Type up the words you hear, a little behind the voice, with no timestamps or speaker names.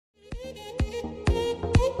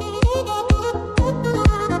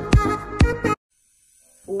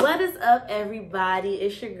What is up, everybody?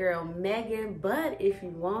 It's your girl Megan, but if you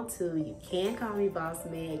want to, you can call me Boss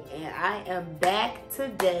Meg, and I am back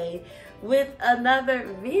today with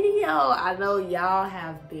another video. I know y'all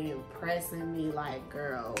have been pressing me like,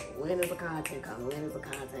 girl, when is the content coming? When is the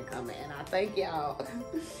content coming? And I thank y'all.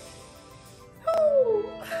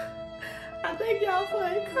 I thank y'all for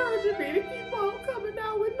encouraging me to keep on coming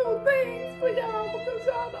out with new things for y'all, because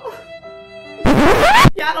y'all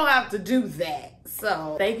don't have to do that.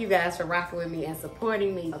 So thank you guys for rocking with me and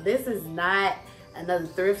supporting me. This is not another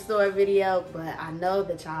thrift store video, but I know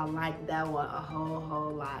that y'all like that one a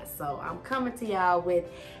whole lot. So I'm coming to y'all with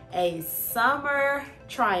a summer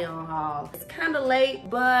try-on haul. It's kind of late,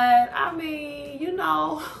 but I mean, you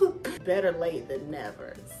know, better late than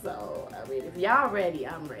never. So I mean, if y'all ready,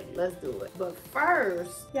 I'm ready. Let's do it. But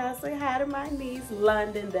first, y'all say hi to my niece,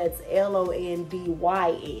 London. That's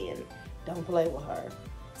Londyn. Don't play with her.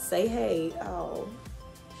 Say hey. Oh,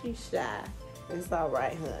 she's shy. It's all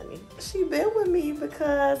right, honey. She been with me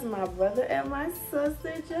because my brother and my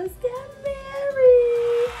sister just got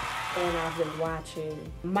married. And I've been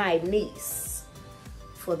watching my niece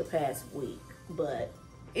for the past week. But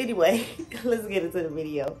anyway, let's get into the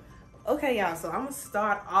video. Okay, y'all, so I'm gonna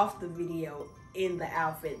start off the video in the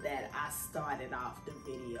outfit that I started off the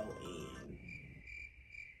video in.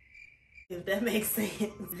 If that makes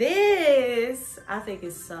sense. This, I think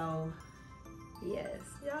is so, yes,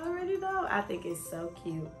 y'all already know. I think it's so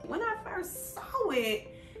cute. When I first saw it,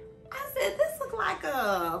 I said, this look like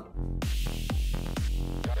an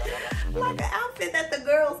outfit that the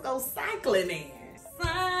girls go cycling in.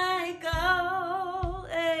 Cycle,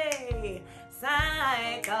 hey,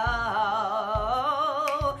 cycle.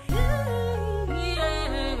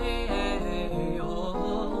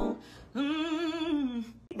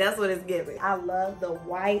 That's what it's giving. I love the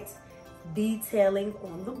white detailing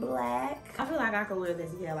on the black. I feel like I could wear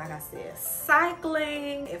this, yeah, like I said,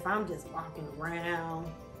 cycling. If I'm just walking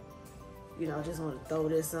around, you know, just want to throw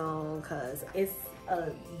this on because it's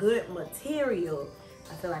a good material.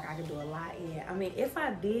 I feel like I could do a lot in. I mean, if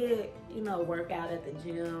I did, you know, work out at the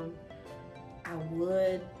gym, I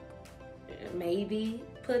would maybe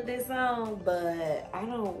put this on, but I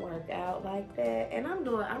don't work out like that, and I'm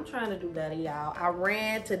trying to do better, y'all. I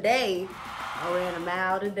ran a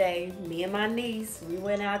mile today. Me and my niece, we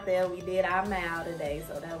went out there, we did our mile today,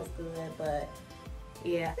 so that was good. But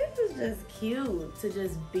yeah, this is just cute to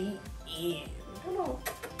just be in. Come on.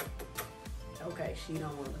 Okay, she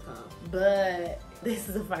don't want to come, but this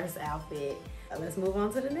is the first outfit. Let's move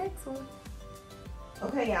on to the next one.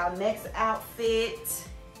 Okay, y'all, next outfit.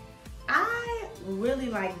 I really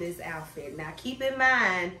like this outfit. Now keep in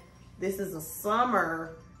mind, this is a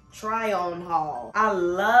summer try-on haul. I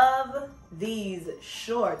love these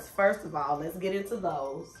shorts. First of all, let's get into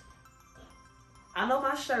those. I know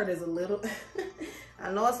my shirt is a little,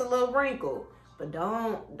 I know it's a little wrinkled, but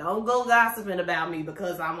don't go gossiping about me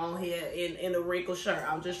because I'm on here in a wrinkled shirt.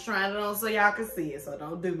 I'm just trying it on so y'all can see it, so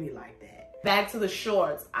don't do me like that. Back to the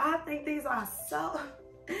shorts. I think these are so,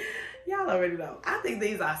 y'all already know. I think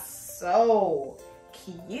these are so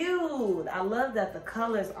cute. I love that the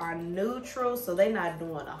colors are neutral, so they're not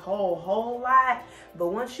doing a whole lot. But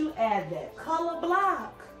once you add that color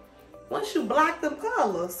block, once you block them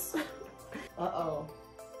colors, uh-oh,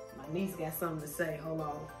 my niece got something to say. Hold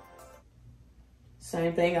on.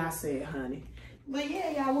 Same thing I said, honey. But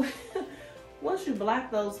yeah, y'all, once you block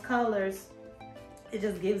those colors, it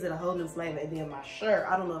just gives it a whole new flavor. And then my shirt,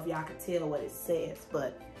 I don't know if y'all can tell what it says,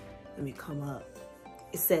 but let me come up.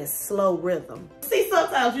 It says slow rhythm. See,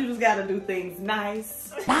 sometimes you just gotta do things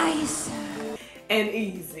nice. Nice. And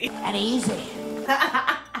easy. And easy.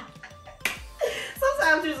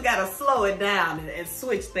 Sometimes you just gotta slow it down and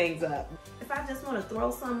switch things up. If I just wanna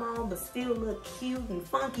throw something on but still look cute and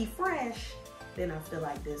funky fresh, then I feel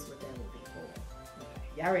like this would be cool. Okay.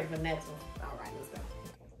 Y'all ready for the next one? All right, let's go.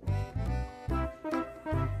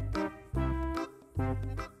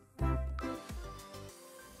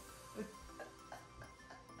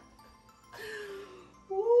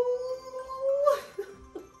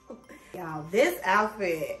 Y'all, this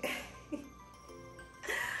outfit.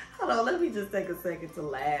 Hold on, let me just take a second to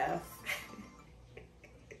laugh.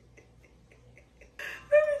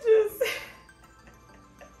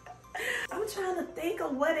 I'm trying to think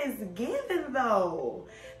of what it's giving though.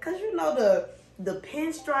 Cause you know the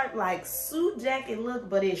pinstripe like suit jacket look,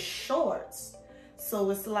 but it's shorts. So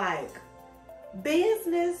it's like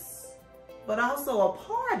business, but also a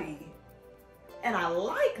party. And I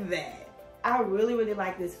like that. I really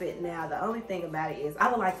like this fit now. The only thing about it is I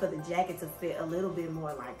would like for the jacket to fit a little bit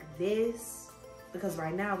more like this, because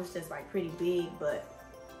right now it's just like pretty big, but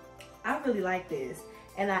I really like this.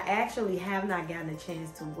 And I actually have not gotten a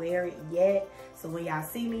chance to wear it yet. So when y'all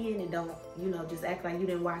see me in it, don't, you know, just act like you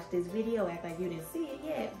didn't watch this video, act like you didn't see it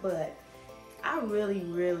yet. But I really,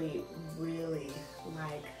 really, really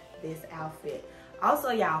like this outfit. Also,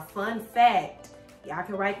 y'all, fun fact, y'all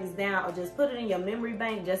can write this down or just put it in your memory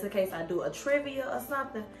bank just in case I do a trivia or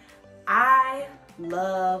something. I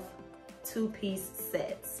love two-piece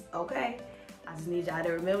sets, okay? I just need y'all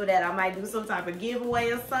to remember that. I might do some type of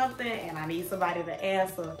giveaway or something, and I need somebody to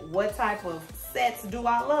answer what type of sets do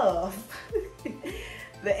I love.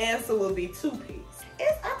 The answer will be two-piece.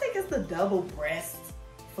 I think it's the double breast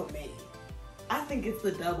for me. I think it's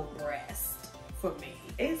the double breast for me.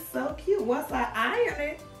 It's so cute. Once I iron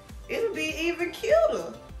it, it'll be even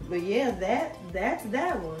cuter. But yeah, that's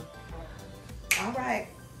that one. All right,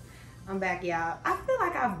 I'm back, y'all. I feel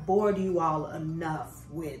like I've bored you all enough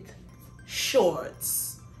with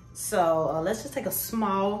shorts. So let's just take a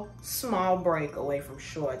small break away from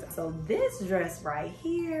shorts. So this dress right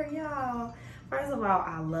here, y'all, first of all,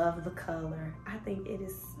 I love the color. I think it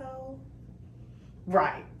is so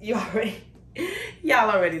right. Y'all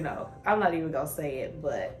already know. I'm not even gonna say it,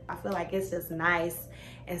 but I feel like it's just nice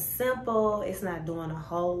and simple. It's not doing a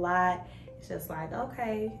whole lot. It's just like,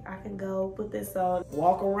 okay, I can go put this on,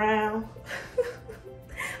 walk around.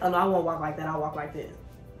 Oh no, I won't walk like that. I'll walk like this.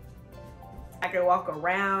 I can walk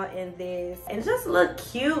around in this and just look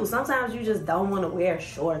cute. Sometimes you just don't want to wear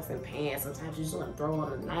shorts and pants. Sometimes you just want to throw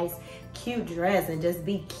on a nice, cute dress and just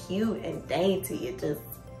be cute and dainty. It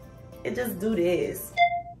just do this.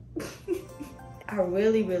 I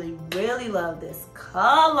really, really, really love this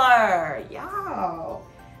color, y'all.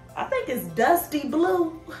 I think it's dusty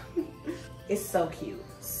blue. It's so cute.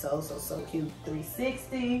 So cute.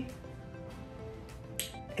 360.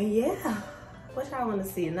 And yeah. What y'all want to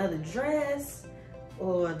see? Another dress?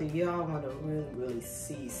 Or do y'all want to really, really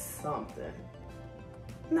see something?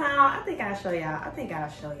 No, I think I'll show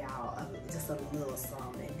y'all. Just a little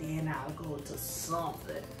something. And then I'll go to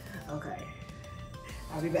something. Okay.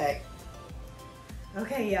 I'll be back.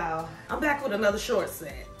 Okay, y'all. I'm back with another short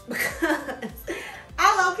set. Because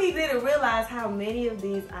I low-key didn't realize how many of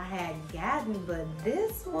these I had gotten. But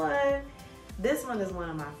this one is one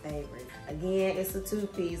of my favorites. Again, it's a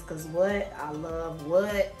two-piece because I love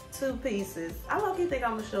two pieces. I low-key think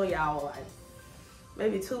I'm gonna show y'all like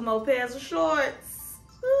maybe 2 more pairs of shorts.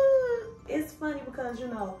 It's funny because, you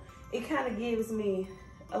know, it kind of gives me,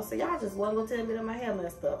 oh, so y'all just wasn't gonna tell me that my hair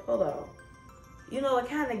messed up. Hold on. You know, it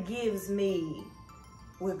kind of gives me,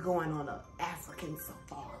 we're going on an African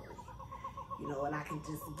safari. You know, and I can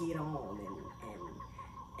just get on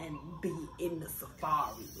and be in the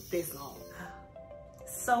safari with this on.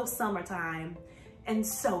 So summertime and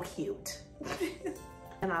so cute.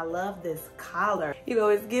 And I love this collar. You know,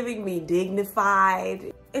 it's giving me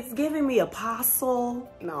dignified. It's giving me apostle.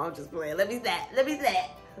 No, I'm just playing. Let me that.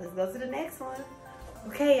 Let's go to the next one.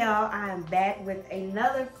 Okay, y'all, I am back with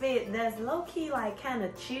another fit that's low-key like kind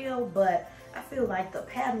of chill, but I feel like the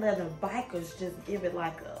patent leather bikers just give it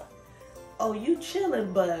like a, oh, you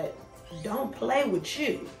chilling, but don't play with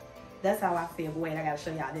you. That's how I feel. But wait, I gotta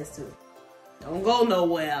show y'all this too. Don't go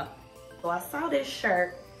nowhere. So I saw this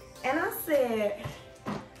shirt and I said,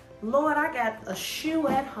 Lord, I got a shoe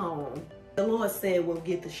at home. The Lord said, well,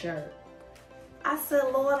 get the shirt. I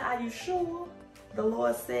said, Lord, are you sure? The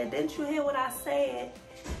Lord said, didn't you hear what I said?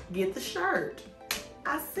 Get the shirt.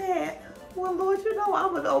 I said, well, Lord, you know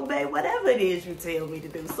I'm gonna obey whatever it is you tell me to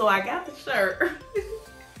do. So I got the shirt.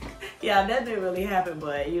 Yeah, that didn't really happen,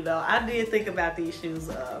 but you know, I did think about these shoes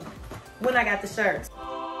when I got the shirts.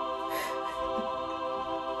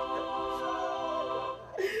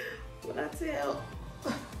 What I tell,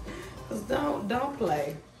 cause don't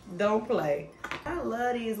play. I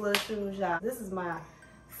love these little shoes, y'all. This is my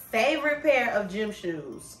favorite pair of gym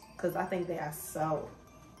shoes because I think they are so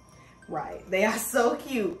right. They are so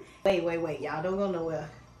cute. Wait, y'all don't go nowhere.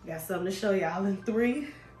 Got something to show y'all in 3,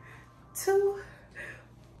 2,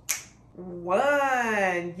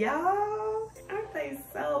 1. Y'all, aren't they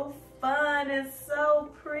so fun and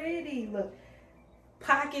so pretty? Look.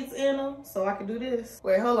 Pockets in them so I can do this.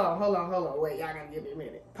 Wait, hold on. Wait, y'all gotta give me a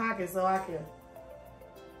minute. Pockets so I can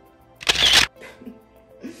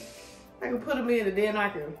put them in and then I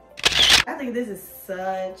think this is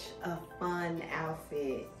such a fun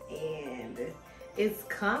outfit and it's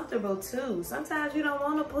comfortable too. Sometimes you don't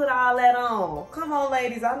want to put all that on. Come on,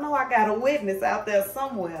 ladies. I know I got a witness out there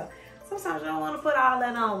somewhere. Sometimes you don't want to put all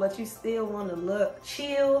that on, but you still want to look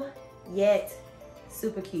chill yet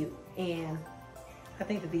super cute. And I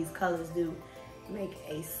think that these colors do make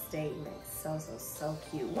a statement. So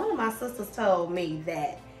cute. One of my sisters told me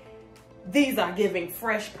that these are giving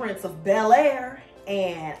Fresh Prince of Bel-Air,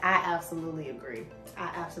 And I absolutely agree.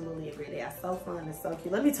 I absolutely agree. They are so fun and so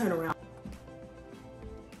cute. Let me turn around.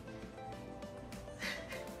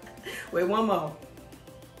 Wait, one more.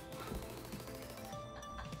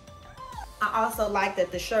 I also like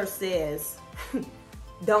that the shirt says,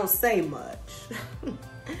 don't say much.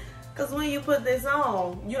 Because when you put this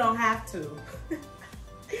on, you don't have to.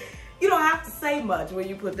 You don't have to say much when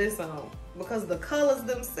you put this on. Because the colors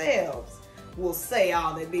themselves will say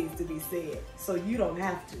all that needs to be said. So you don't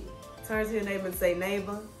have to. Turn to your neighbor and say,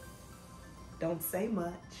 neighbor, don't say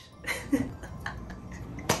much.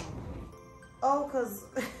 Oh, cause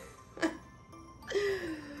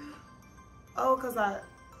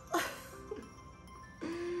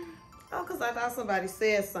I thought somebody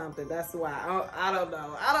said something. That's why. I don't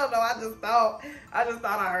know. I just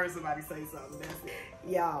thought I heard somebody say something. That's it.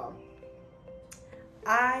 Y'all,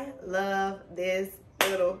 I love this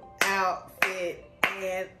little outfit,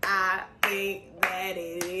 and I think that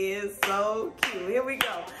it is so cute. Here we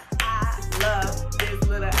go. I love this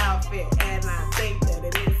little outfit, and I think that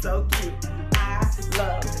it is so cute. I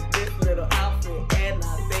love this little outfit, and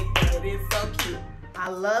I think that it is so cute. I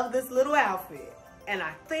love this little outfit, and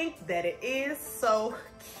I think that it is so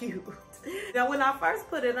cute. Now, when I first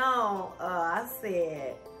put it on, I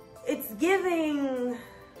said, it's giving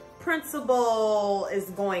Principal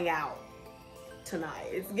is going out tonight.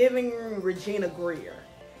 It's giving Regina Greer.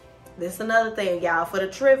 This is another thing, y'all, for the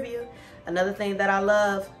trivia. Another thing that I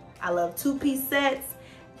love two-piece sets,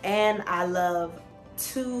 and I love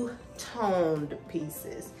two-toned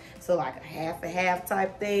pieces. So like a half and half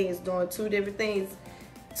type thing is doing two different things.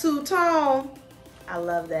 Two-tone, I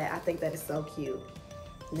love that. I think that is so cute.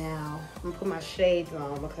 Now, I'm gonna put my shades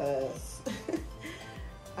on because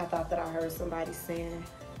I thought that I heard somebody saying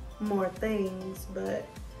more things, but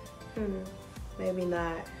maybe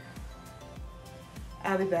not.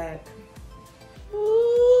 I'll be back.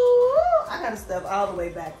 Ooh, I gotta step all the way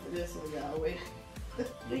back for this one, y'all. Wait.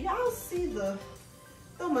 Do y'all see the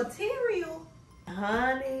material?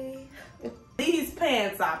 Honey, these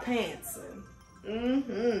pants are pantsing.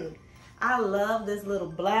 I love this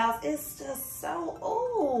little blouse. It's just so,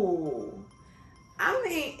 ooh. I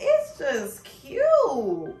mean, it's just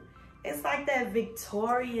cute. It's like that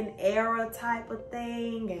Victorian era type of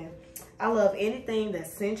thing. And I love anything that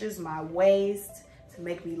cinches my waist to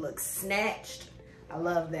make me look snatched. I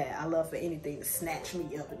love that. I love for anything to snatch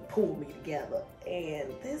me up and pull me together.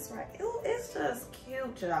 And this right, it's just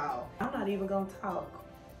cute, y'all. I'm not even gonna talk.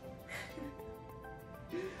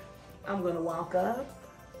 I'm gonna walk up.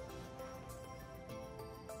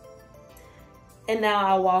 And now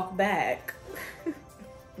I walk back.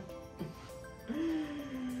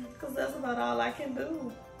 Cause that's about all I can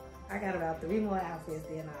do. I got about 3 more outfits,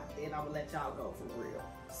 then I'm gonna let y'all go for real.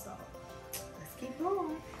 So let's keep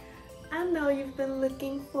going. I know you've been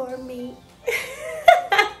looking for me.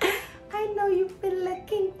 I know you've been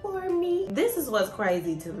looking for me. This is what's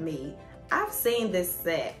crazy to me. I've seen this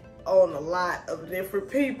set on a lot of different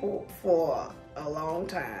people for a long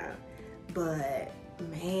time. But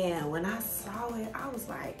man, when I saw it, I was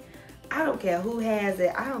like, I don't care who has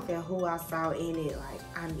it. I don't care who I saw in it. Like,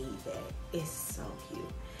 I need that. It's so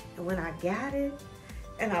cute. And when I got it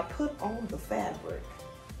and I put on the fabric,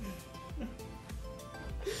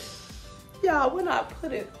 y'all, when I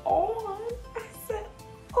put it on, I said,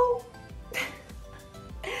 oh,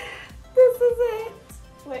 this is it.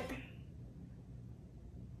 Wait.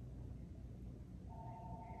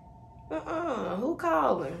 Who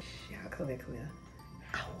calling? Y'all, come here.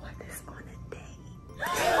 I want this on a date.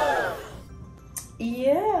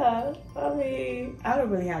 Yeah, I mean, I don't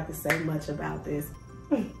really have to say much about this.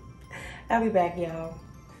 I'll be back, y'all.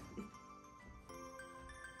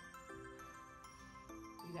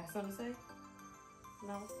 You got something to say?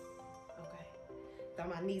 No? Okay. Thought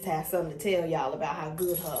my niece has something to tell y'all about how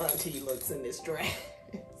good her auntie looks in this dress.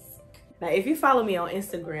 Now, if you follow me on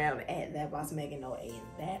Instagram at thatbossmegan08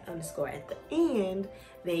 and that_ at the end,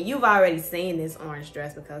 then you've already seen this orange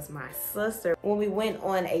dress because my sister, when we went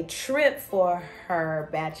on a trip for her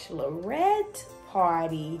bachelorette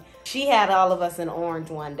party, she had all of us in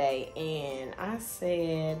orange one day, and I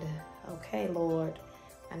said, okay, Lord,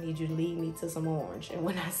 I need you to lead me to some orange. And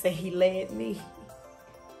when I say he led me,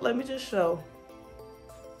 let me just show.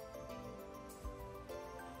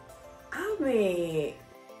 I mean,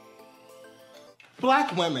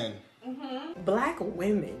 Black women. Black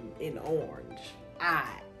women in orange.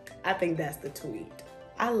 I think that's the tweet.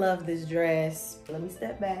 I love this dress. Let me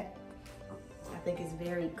step back. I think it's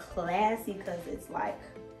very classy because it's like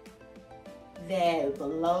that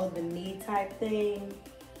below the knee type thing.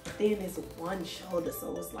 Then it's one shoulder,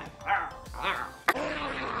 so it's like,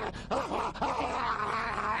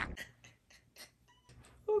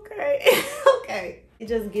 It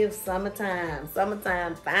just gives summertime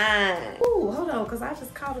fine. Ooh, hold on, cause I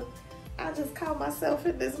just caught myself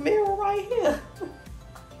in this mirror right here.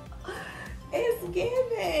 It's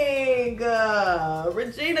giving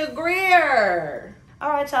Regina Greer. All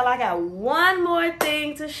right, y'all, I got one more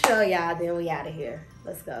thing to show y'all, then we out of here.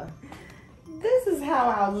 Let's go. This is how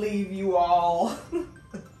I'll leave you all.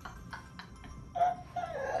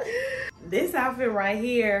 This outfit right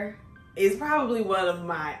here is probably one of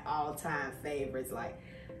my all-time favorites. Like,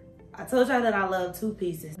 I told y'all that I love two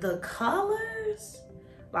pieces. The colors,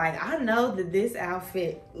 like, I know that this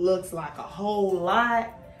outfit looks like a whole lot,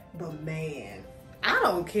 but man, I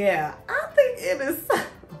don't care. I think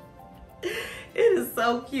it is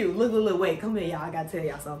so cute. Look, wait, come here, y'all. I gotta tell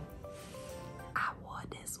y'all something. I wore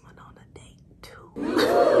this one on a date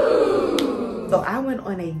too. So I went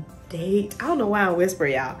on a date. I don't know why I whisper,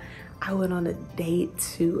 y'all. I went on a date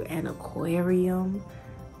to an aquarium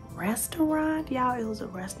restaurant, y'all. It was a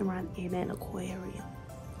restaurant in an aquarium.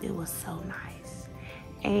 It was so nice.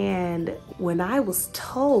 And when I was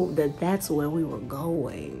told that that's where we were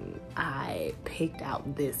going, I picked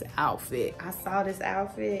out this outfit. I saw this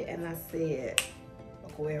outfit and I said,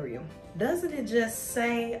 aquarium. Doesn't it just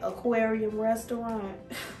say aquarium restaurant?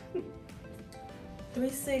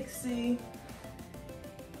 360.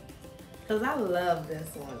 Cause I love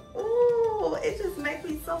this one. Ooh, it just makes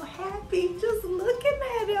me so happy just looking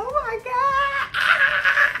at it. Oh my God.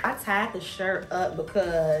 I tied the shirt up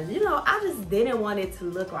because, you know, I just didn't want it to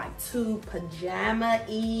look like too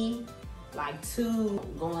pajama-y, like too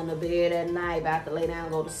going to bed at night, about to lay down,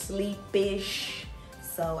 go to sleep-ish.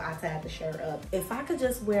 So I tied the shirt up. If I could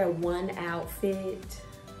just wear one outfit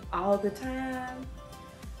all the time,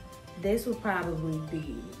 this would probably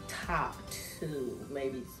be top 2,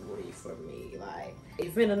 maybe 3 for me. Like,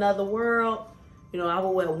 if in another world, you know, I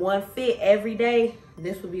would wear one fit every day,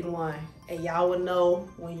 this would be the one. And y'all would know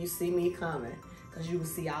when you see me coming, because you would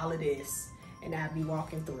see all of this and I'd be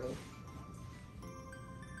walking through.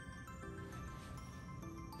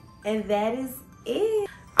 And that is it.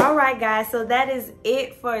 All right, guys, so that is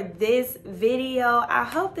it for this video. I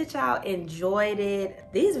hope that y'all enjoyed it.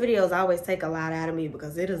 These videos always take a lot out of me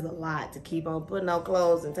because it is a lot to keep on putting on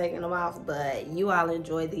clothes and taking them off, but you all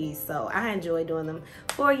enjoy these, so I enjoy doing them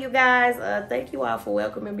for you guys. Thank you all for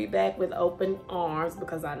welcoming me back with open arms,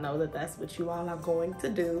 because I know that that's what you all are going to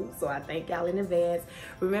do, so I thank y'all in advance.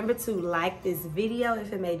 Remember to like this video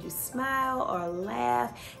if it made you smile or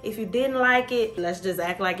laugh. If you didn't like it, let's just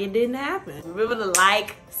act like it didn't happen. Remember to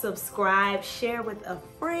like, subscribe, share with a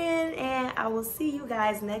friend, and I will see you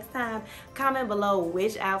guys next time. Comment below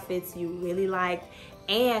which outfits you really liked,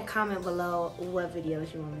 and comment below what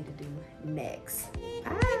videos you want me to do next.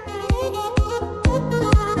 Bye.